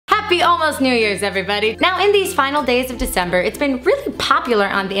Happy almost New Year's, everybody. Now, in these final days of December, it's been really popular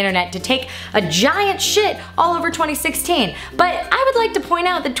on the internet to take a giant shit all over 2016. But I would like to point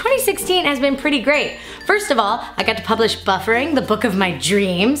out that 2016 has been pretty great. First of all, I got to publish Buffering, the book of my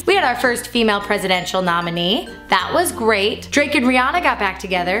dreams. We had our first female presidential nominee. That was great. Drake and Rihanna got back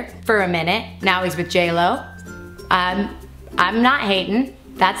together for a minute. Now he's with J-Lo. I'm not hating.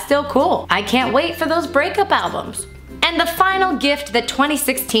 That's still cool. I can't wait for those breakup albums. And the final gift that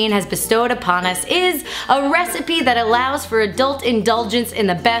 2016 has bestowed upon us is a recipe that allows for adult indulgence in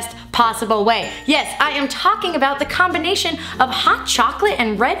the best possible way. Yes, I am talking about the combination of hot chocolate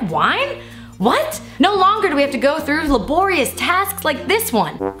and red wine. What? No longer do we have to go through laborious tasks like this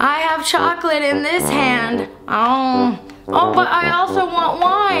one. I have chocolate in this hand. Oh, but I also want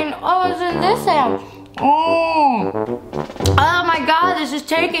wine. Oh, it's in this hand. Oh my god, this is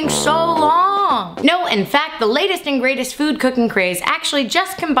taking so long. No, in fact, the latest and greatest food cooking craze actually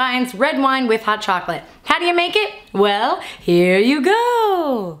just combines red wine with hot chocolate. How do you make it? Well, here you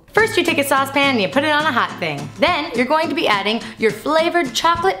go. First, you take a saucepan and you put it on a hot thing. Then, you're going to be adding your flavored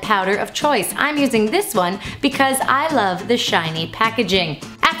chocolate powder of choice. I'm using this one because I love the shiny packaging.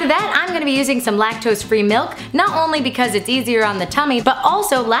 After that, I'm going to be using some lactose-free milk, not only because it's easier on the tummy, but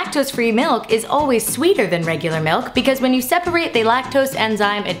also lactose-free milk is always sweeter than regular milk because when you separate the lactose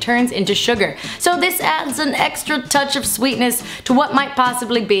enzyme, it turns into sugar. So this adds an extra touch of sweetness to what might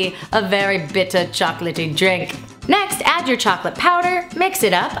possibly be a very bitter chocolatey drink. Next, add your chocolate powder, mix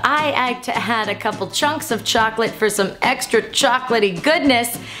it up. I like to add a couple chunks of chocolate for some extra chocolatey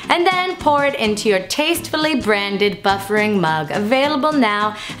goodness, and then pour it into your tastefully branded buffering mug, available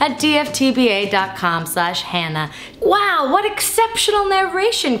now at dftba.com/Hannah. Wow, what exceptional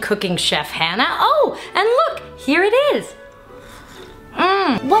narration, cooking chef Hannah. Oh, and look, here it is.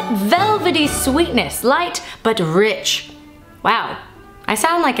 What velvety sweetness, light but rich. Wow, I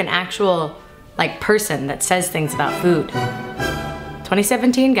sound like an actual person that says things about food.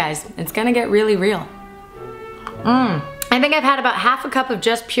 2017, guys, it's gonna get really real. I think I've had about half a cup of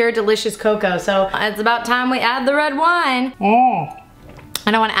just pure delicious cocoa, so it's about time we add the red wine.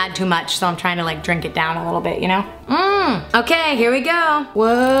 I don't want to add too much, so I'm trying to drink it down a little bit, you know? Okay, here we go.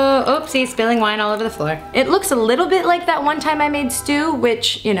 Whoa, oopsie, spilling wine all over the floor. It looks a little bit like that one time I made stew,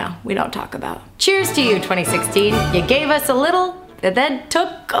 which, you know, we don't talk about. Cheers to you, 2016. You gave us a little, that then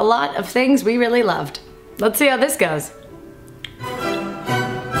took a lot of things we really loved. Let's see how this goes.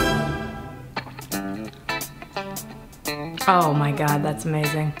 Oh my god, that's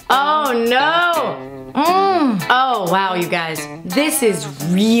amazing. Oh no! Oh wow, you guys. This is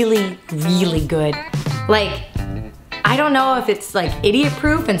really, really good. I don't know if it's idiot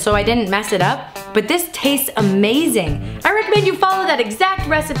proof and so I didn't mess it up, but this tastes amazing. I recommend you follow that exact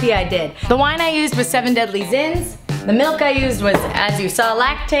recipe I did. The wine I used was 7 Deadly Zins. The milk I used was, as you saw,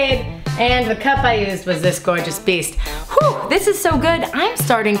 Lactaid, and the cup I used was this gorgeous beast. Whew, this is so good, I'm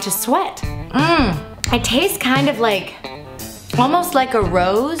starting to sweat. It tastes kind of almost like a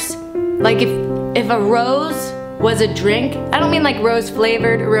rose. If a rose was a drink, I don't mean rose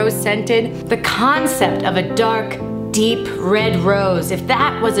flavored, rose scented. The concept of a dark, deep red rose, if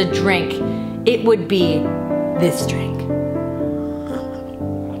that was a drink, it would be this drink.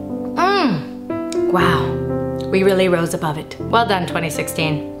 Wow. We really rose above it. Well done,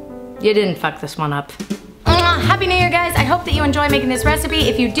 2016. You didn't fuck this one up. Happy New Year, guys. I hope that you enjoy making this recipe.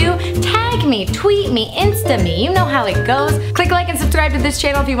 If you do, tag me, tweet me, Insta me. You know how it goes. Click like and subscribe to this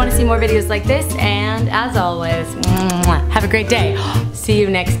channel if you want to see more videos like this. And as always, have a great day. See you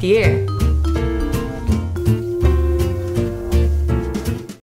next year.